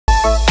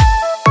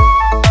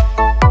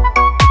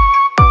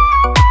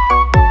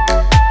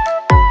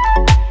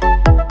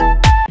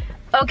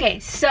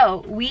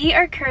So we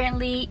are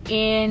currently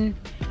in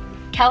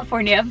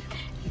California,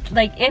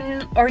 like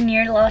in or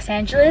near Los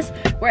Angeles.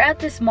 We're at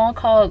this mall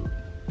called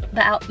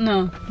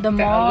the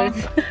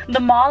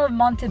mall of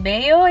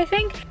Montebello, I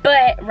think.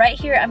 But right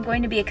here I'm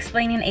going to be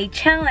explaining a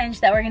challenge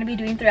that we're going to be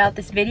doing throughout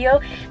this video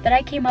that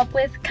I came up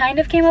with.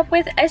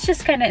 It's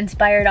just kind of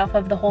inspired off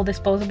of the whole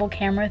disposable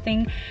camera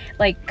thing,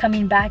 like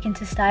coming back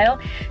into style.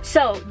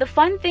 So the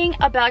fun thing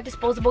about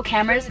disposable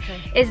cameras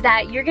is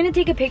that you're going to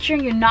take a picture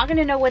and you're not going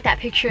to know what that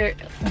picture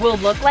will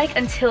look like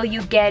until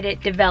you get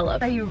it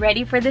developed. Are you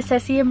ready for this,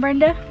 Ceci and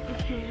Brenda?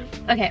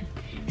 Okay,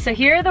 so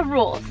here are the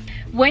rules.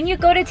 When you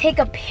go to take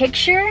a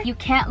picture, you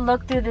can't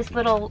look through this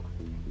little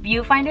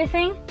viewfinder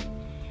thing.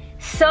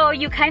 So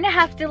you kind of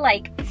have to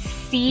like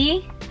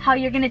see how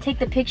you're gonna take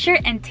the picture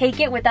and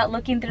take it without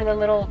looking through the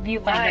little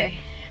viewfinder. Why?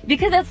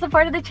 Because that's the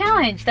part of the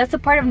challenge. That's the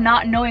part of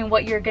not knowing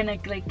what you're gonna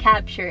like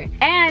capture.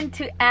 And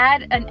to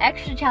add an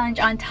extra challenge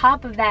on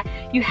top of that,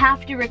 you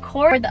have to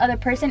record the other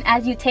person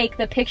as you take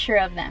the picture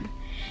of them.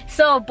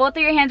 So both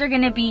of your hands are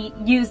gonna be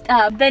used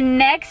up. The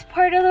next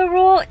part of the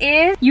rule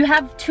is you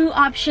have two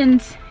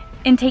options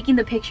in taking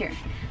the picture.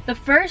 The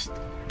first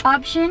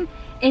option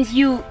is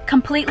you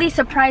completely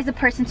surprise the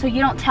person, so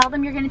you don't tell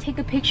them you're gonna take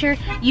a picture,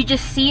 you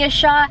just see a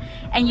shot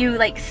and you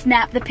like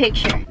snap the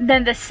picture.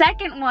 Then the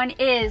second one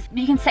is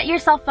you can set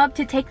yourself up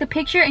to take the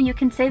picture and you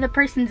can say the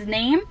person's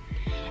name,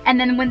 and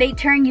then when they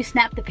turn you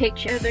snap the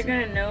picture. So they're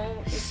gonna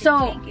know if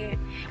so you take it.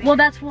 Well,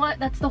 that's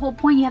the whole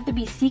point. You have to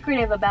be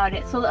secretive about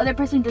it so the other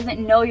person doesn't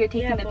know you're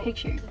taking the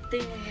picture.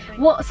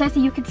 Well, Ceci,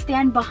 you could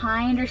stand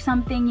behind or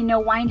something, you know,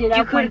 wind it up.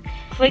 You could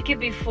click it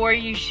before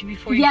you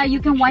yeah, you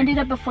can wind it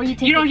up before you take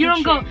the picture. You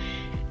don't go,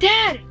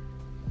 Dad!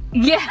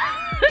 Yeah.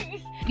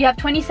 You have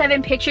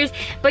 27 pictures,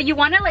 but you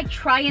want to like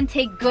try and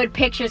take good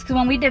pictures, because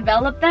when we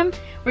develop them,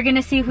 we're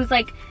gonna see who's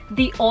like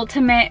the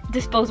ultimate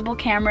disposable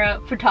camera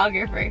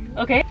photographer,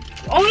 okay?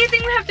 Only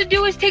thing we have to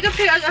do is take a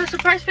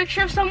surprise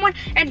picture of someone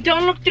and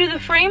don't look through the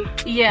frame.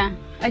 Yeah,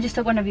 I just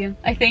took one of you,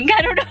 I think.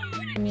 I don't know.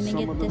 I'm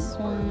gonna get this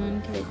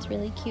one because it's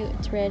really cute.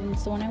 It's red and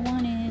it's the one I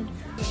wanted.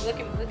 Look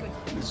at me, look at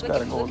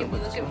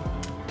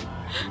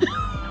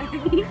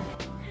me.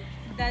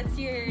 That's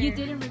your... You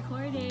didn't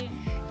record it.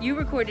 You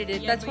recorded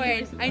it. Yeah, that's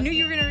why I knew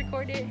you were gonna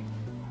record it.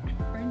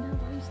 Brenda,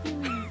 what are you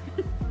stealing?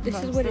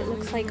 This is what it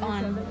looks like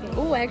on.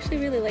 Oh, I actually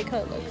really like how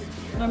it looks.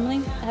 Normally,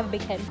 I have a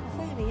big head.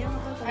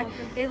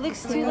 It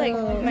looks too like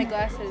my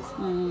glasses.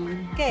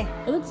 Okay.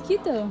 It looks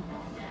cute though.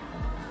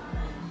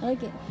 I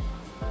like it.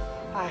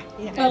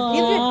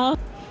 Yeah.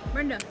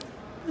 Brenda.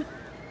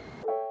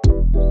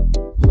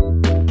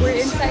 We're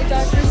inside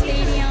Dodger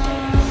Stadium.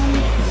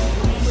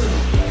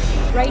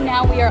 Right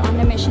now we are on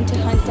a mission to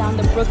hunt down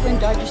the Brooklyn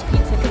Dodgers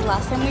pizza, because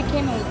last time we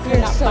came and we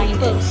could not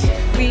find it.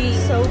 We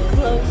so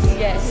close.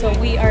 Yeah, so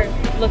we are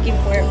looking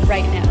for it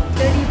right now.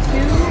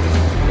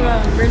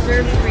 32,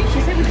 reserve 3.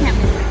 She said we can't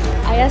miss it.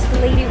 I asked the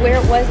lady where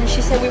it was and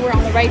she said we were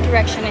on the right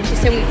direction, and she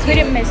said we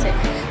couldn't miss it.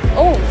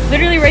 Oh,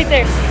 literally right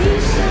there.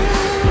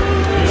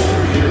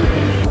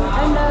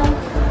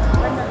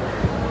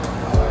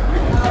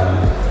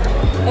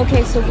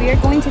 Okay, so we are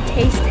going to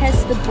taste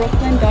test the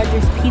Brooklyn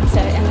Dodgers pizza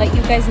and let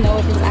you guys know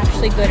if it's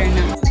actually good or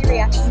not. My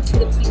reaction to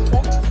the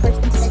pizza,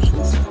 first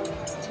impressions.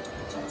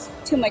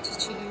 Too much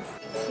cheese.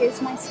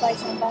 Here's my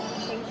slice. I'm about to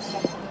taste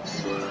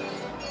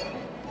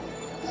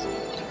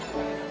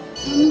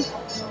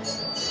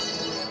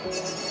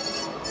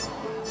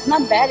it.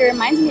 Not bad. It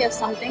reminds me of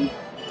something.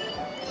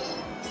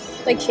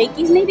 Like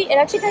Shakey's maybe? It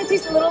actually kind of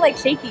tastes a little like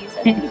Shakey's.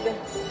 That's pretty good.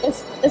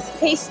 Let's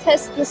taste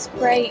test the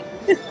Sprite.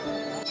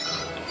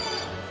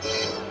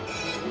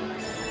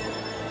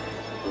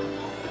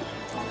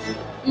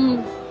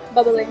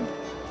 Bubbling.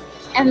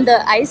 And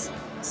the ice,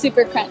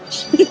 super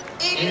crunch.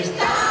 It's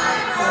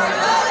time for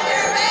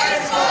Dodger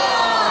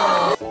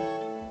Baseball!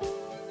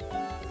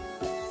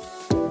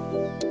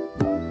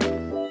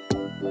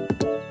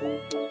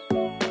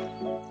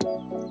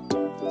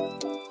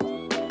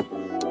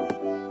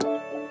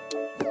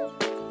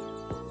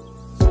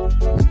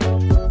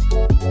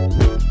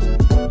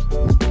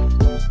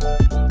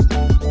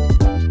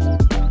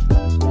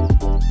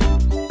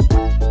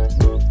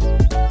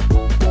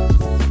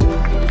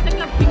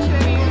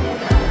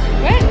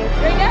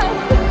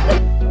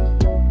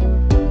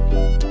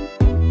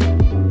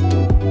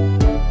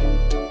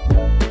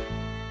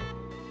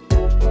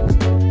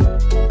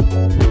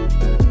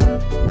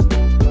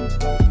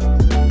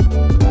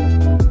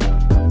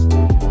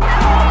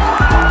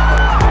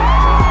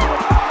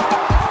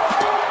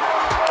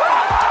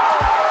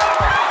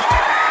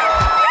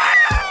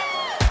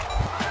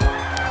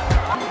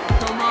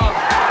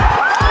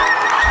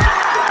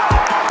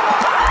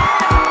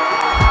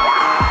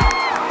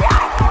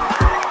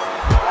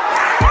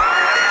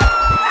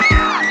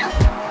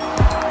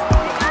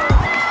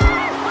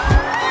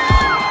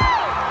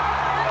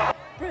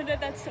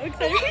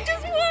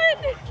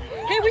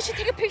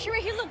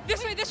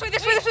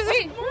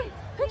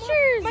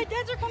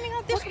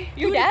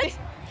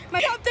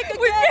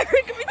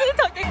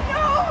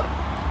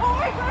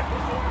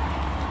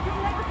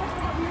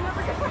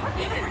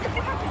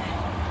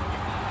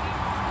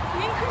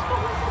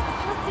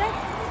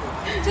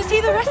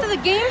 the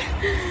game,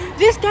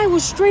 this guy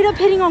was straight up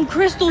hitting on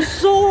Crystal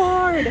so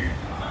hard.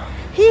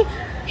 He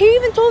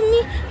even told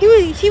me he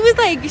was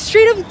like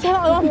straight up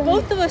on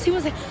both of us.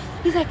 He's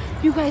like,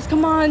 you guys,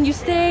 come on, you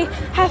stay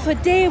half a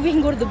day, we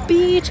can go to the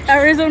beach.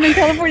 Arizona and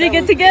California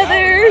get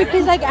together.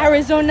 He's like,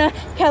 Arizona,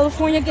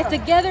 California get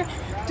together.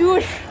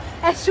 Dude,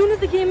 as soon as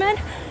the game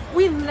ended,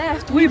 we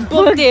left. We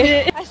booked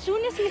it. As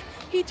soon as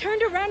he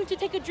turned around to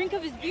take a drink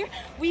of his beer,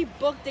 we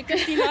booked it,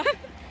 Christina.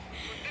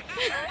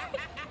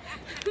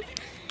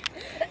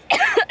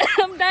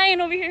 I'm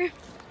dying over here.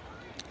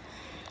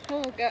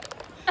 Oh god.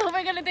 Oh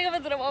my god, I think I'm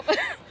gonna throw up.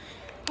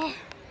 Oh.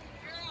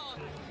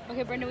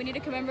 Okay, Brenda, we need to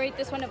commemorate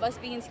this one of us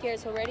being scared.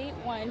 So ready?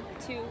 1,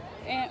 2,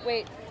 and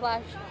wait,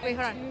 flash. Wait,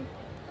 hold on.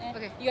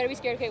 Okay. You gotta be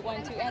scared. Okay,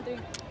 1, 2, and 3.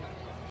 Just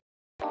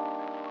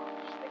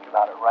think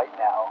about it right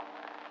now.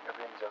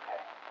 Everything's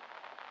okay.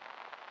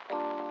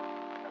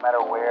 No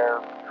matter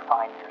where you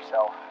find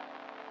yourself,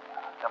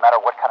 no matter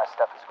what kind of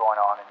stuff is going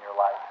on in your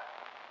life,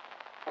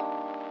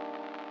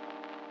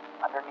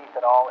 underneath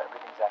it all,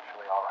 everything's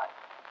actually all right.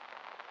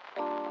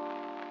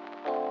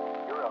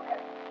 You're okay.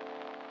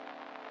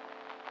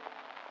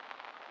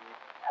 You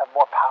have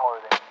more power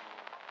than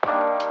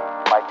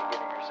you might be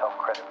giving yourself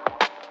credit for.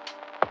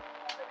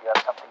 And if you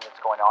have something that's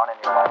going on in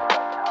your life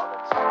right now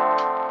that's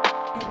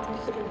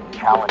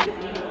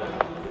challenging you,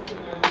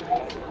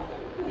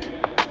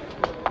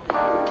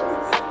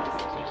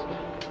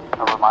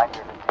 a reminder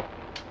to take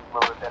a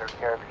little bit better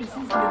care of yourself. This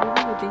is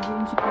literally what they do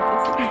in Japan.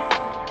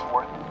 It's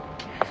worth it.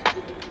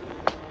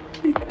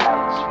 You can have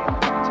this feeling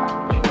anytime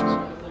you choose.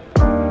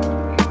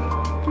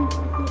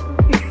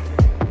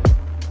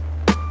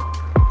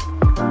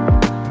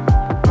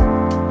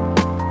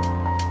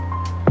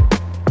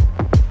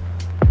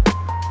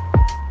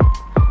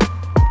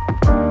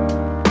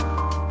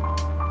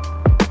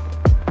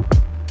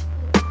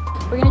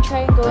 We're gonna try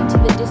and go into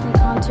the Disney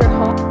concert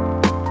hall.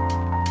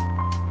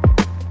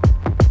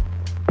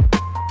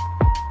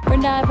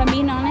 Brenda, if I'm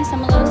being honest,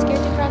 I'm a little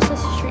scared to cross the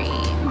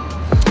street.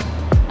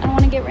 I don't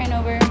want to get ran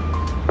over.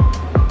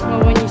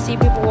 Well, when you see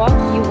people walk,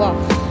 you walk.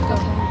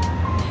 Okay.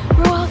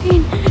 We're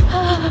walking.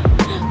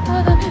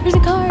 There's a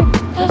car.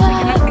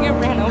 I get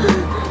ran over.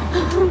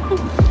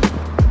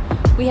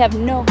 We have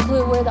no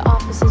clue where the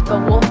office is,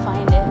 but we'll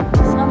find it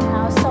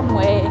somehow, some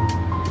way.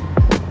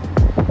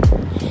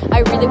 I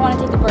really want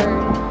to take a bird.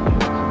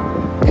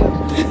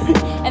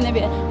 And then be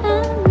like,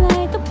 I'm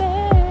like a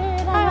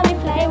bird, I only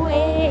fly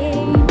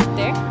away.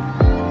 There.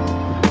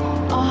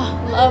 Oh,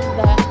 love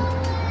that.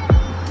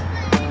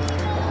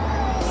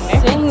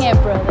 Sing it,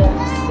 brother.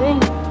 Sing.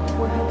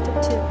 We're hooked up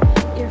to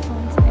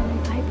earphones and an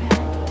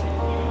iPad.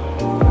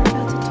 We're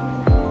about to tour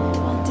the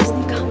Walt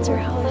Disney concert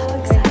hall. How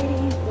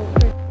exciting.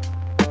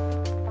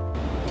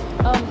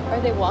 Are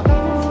they walking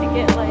us to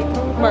get like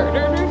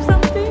murdered or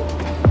something?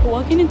 We're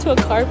walking into a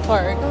car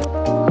park.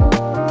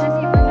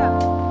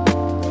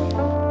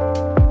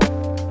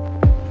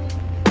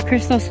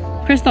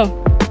 Crystal.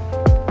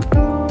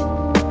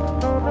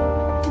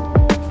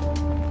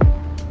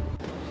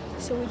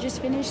 So we just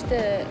finished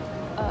the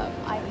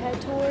iPad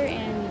tour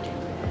and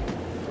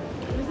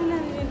wasn't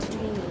that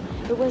entertaining?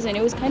 It wasn't.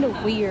 It was kind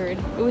of weird.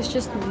 It was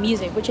just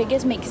music, which I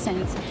guess makes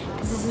sense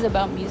because this is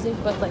about music.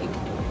 But like,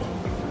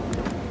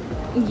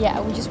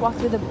 yeah, we just walked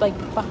through the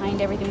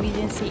behind everything. We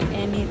didn't see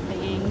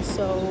anything.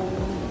 So.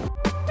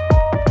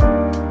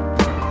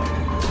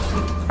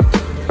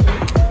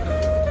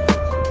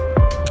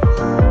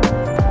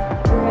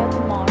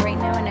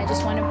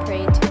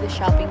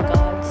 Shopping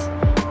gods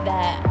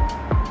that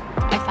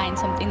I find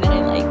something that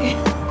I like.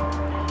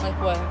 Like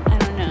what? I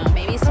don't know.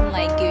 Maybe some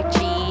like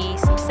Gucci,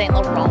 some Saint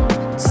Laurent,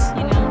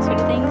 you know, sort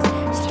of things.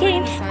 Just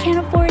kidding. Can't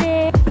afford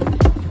it.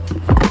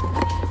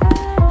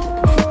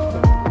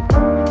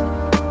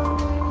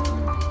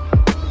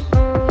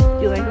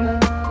 You like them?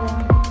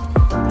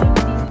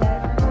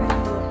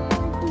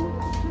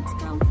 Let's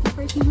go.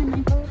 First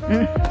human.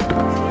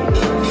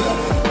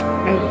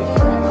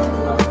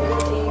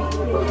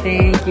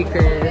 Thank you,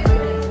 Chris.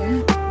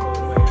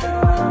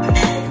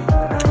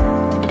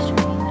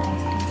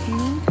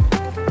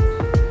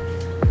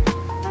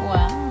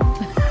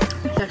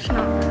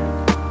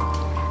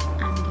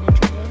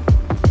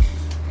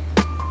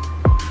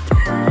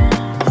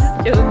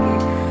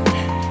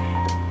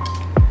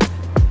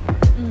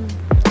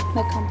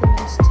 My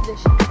compliments to the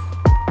chef.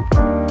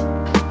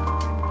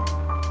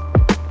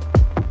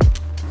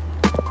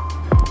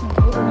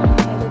 Okay, we're gonna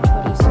try the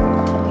chorizo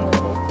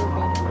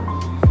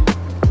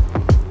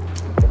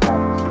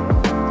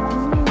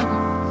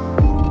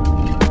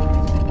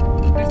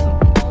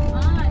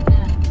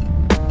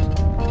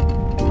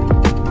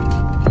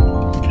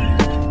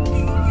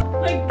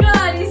My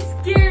god, he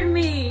scared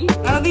me! I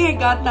don't think I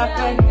got that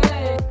good.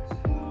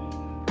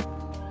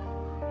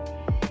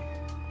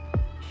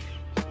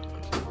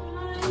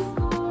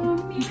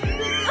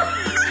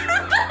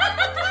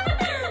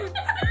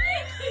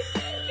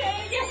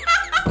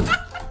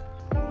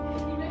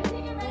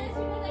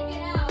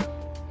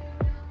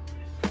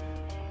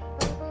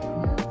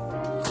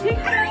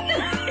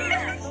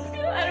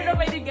 I don't know if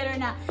I did good or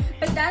not,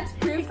 but that's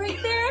proof right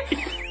there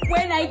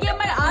When I get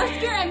my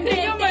Oscar, I'm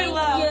gonna thank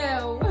you.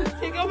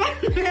 Take out my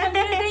I'm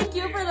gonna thank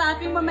you for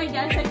laughing when my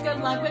dad said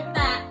good luck with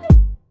that.